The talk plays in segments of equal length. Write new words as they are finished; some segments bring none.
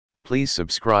Please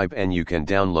subscribe, and you can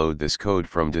download this code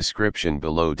from description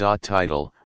below.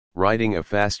 Title: Writing a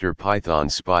Faster Python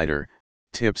Spider,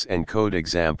 Tips and Code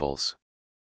Examples.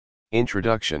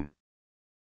 Introduction.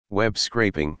 Web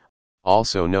scraping,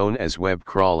 also known as web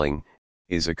crawling,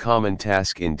 is a common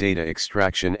task in data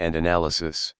extraction and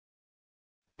analysis.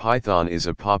 Python is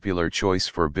a popular choice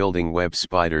for building web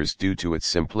spiders due to its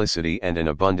simplicity and an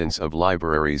abundance of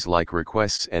libraries like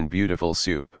Requests and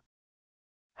BeautifulSoup.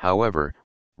 However,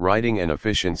 writing an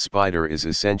efficient spider is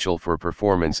essential for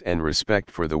performance and respect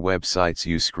for the websites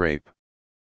you scrape.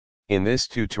 In this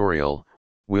tutorial,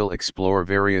 we'll explore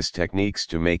various techniques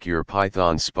to make your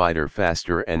Python spider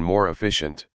faster and more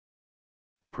efficient.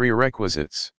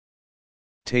 Prerequisites.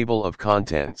 Table of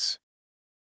contents.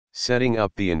 Setting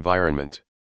up the environment.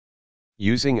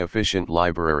 Using efficient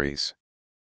libraries.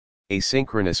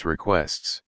 Asynchronous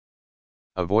requests.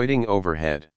 Avoiding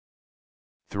overhead.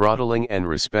 Throttling and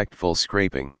respectful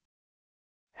scraping.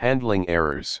 Handling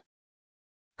errors.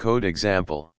 Code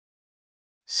example.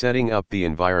 Setting up the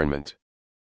environment.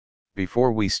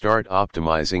 Before we start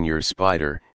optimizing your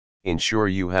spider, ensure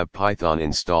you have Python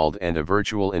installed and a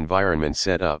virtual environment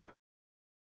set up.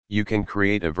 You can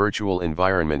create a virtual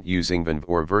environment using venv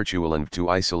or virtualenv to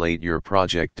isolate your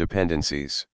project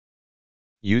dependencies.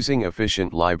 Using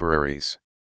efficient libraries.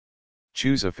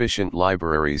 Choose efficient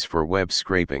libraries for web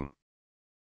scraping.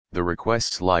 The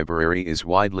requests library is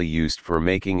widely used for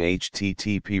making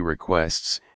HTTP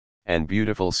requests, and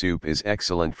BeautifulSoup is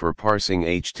excellent for parsing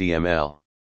HTML.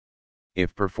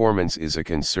 If performance is a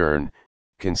concern,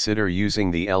 consider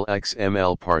using the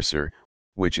LXML parser,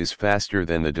 which is faster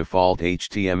than the default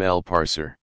HTML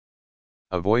parser.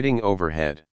 Avoiding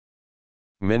overhead.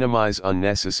 Minimize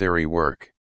unnecessary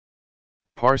work.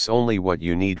 Parse only what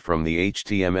you need from the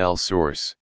HTML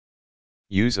source.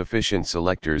 Use efficient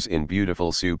selectors in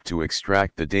BeautifulSoup to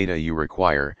extract the data you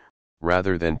require,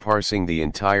 rather than parsing the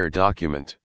entire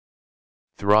document.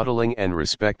 Throttling and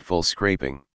respectful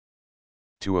scraping.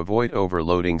 To avoid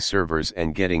overloading servers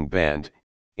and getting banned,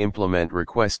 implement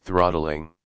request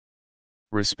throttling.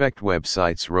 Respect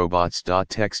websites'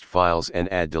 robots.txt files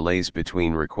and add delays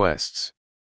between requests.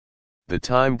 The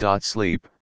time.sleep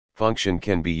function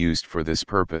can be used for this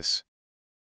purpose.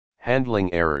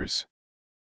 Handling errors.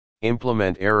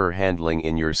 Implement error handling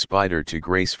in your spider to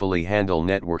gracefully handle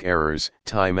network errors,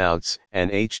 timeouts,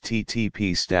 and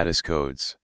HTTP status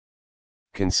codes.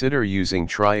 Consider using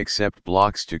try-except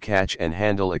blocks to catch and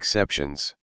handle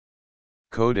exceptions.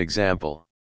 Code example.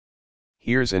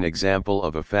 Here's an example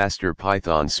of a faster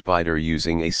Python spider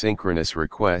using asynchronous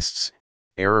requests,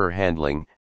 error handling,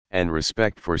 and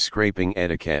respect for scraping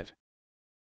etiquette.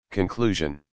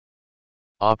 Conclusion.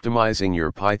 Optimizing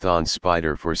your Python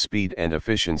spider for speed and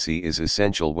efficiency is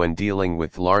essential when dealing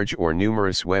with large or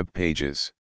numerous web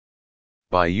pages.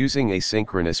 By using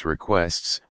asynchronous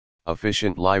requests,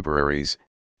 efficient libraries,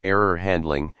 error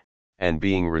handling, and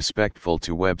being respectful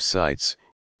to websites,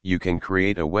 you can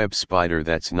create a web spider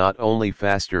that's not only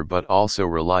faster but also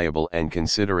reliable and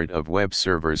considerate of web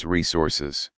servers'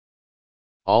 resources.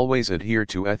 Always adhere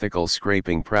to ethical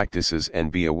scraping practices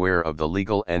and be aware of the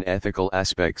legal and ethical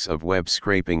aspects of web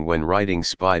scraping when writing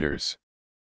spiders.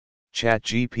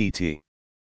 ChatGPT.